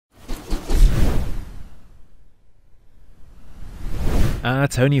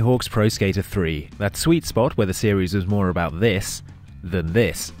Tony Hawk's Pro Skater 3. That sweet spot where the series was more about this than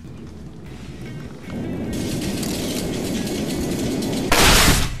this.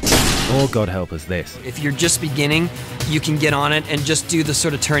 Or, God help us, this. If you're just beginning, you can get on it and just do the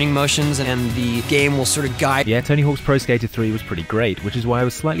sort of turning motions and the game will sort of guide. Yeah, Tony Hawk's Pro Skater 3 was pretty great, which is why I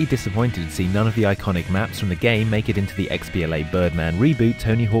was slightly disappointed to see none of the iconic maps from the game make it into the XBLA Birdman reboot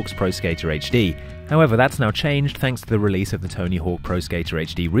Tony Hawk's Pro Skater HD. However, that's now changed thanks to the release of the Tony Hawk Pro Skater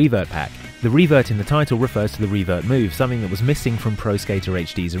HD Revert pack. The Revert in the title refers to the Revert move, something that was missing from Pro Skater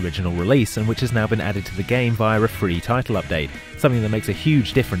HD's original release and which has now been added to the game via a free title update, something that makes a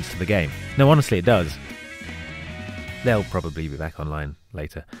huge difference to the game. No, honestly, it does. They'll probably be back online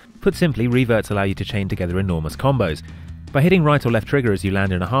later. Put simply, Reverts allow you to chain together enormous combos. By hitting right or left trigger as you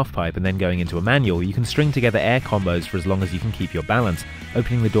land in a half-pipe and then going into a manual, you can string together air combos for as long as you can keep your balance,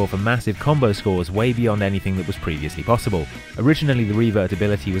 opening the door for massive combo scores way beyond anything that was previously possible. Originally, the Revert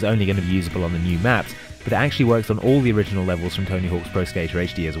ability was only going to be usable on the new maps, but it actually works on all the original levels from Tony Hawk's Pro Skater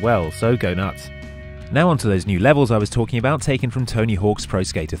HD as well, so go nuts. Now onto those new levels I was talking about, taken from Tony Hawk's Pro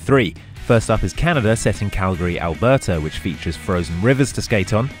Skater 3. First up is Canada, set in Calgary, Alberta, which features frozen rivers to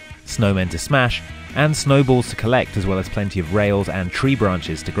skate on, snowmen to smash, and snowballs to collect, as well as plenty of rails and tree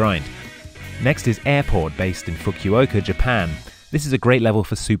branches to grind. Next is Airport, based in Fukuoka, Japan. This is a great level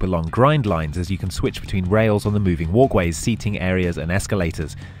for super long grind lines, as you can switch between rails on the moving walkways, seating areas and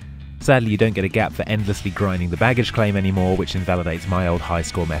escalators. Sadly, you don't get a gap for endlessly grinding the baggage claim anymore, which invalidates my old high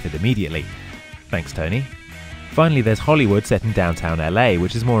score method immediately. Thanks, Tony. Finally, there's Hollywood, set in downtown LA,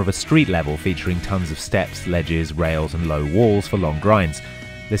 which is more of a street level featuring tons of steps, ledges, rails and low walls for long grinds.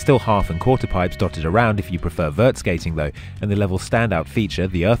 There's still half and quarter pipes dotted around if you prefer vert skating though, and the level's standout feature,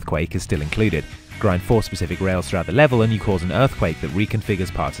 the earthquake, is still included. Grind 4 specific rails throughout the level and you cause an earthquake that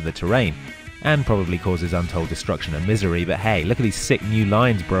reconfigures parts of the terrain. And probably causes untold destruction and misery, but hey, look at these sick new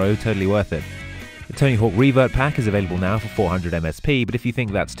lines, bro, totally worth it. The Tony Hawk Revert pack is available now for 400 MSP, but if you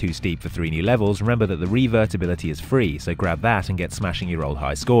think that's too steep for 3 new levels, remember that the Revert ability is free, so grab that and get smashing your old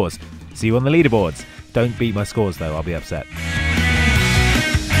high scores. See you on the leaderboards. Don't beat my scores though, I'll be upset.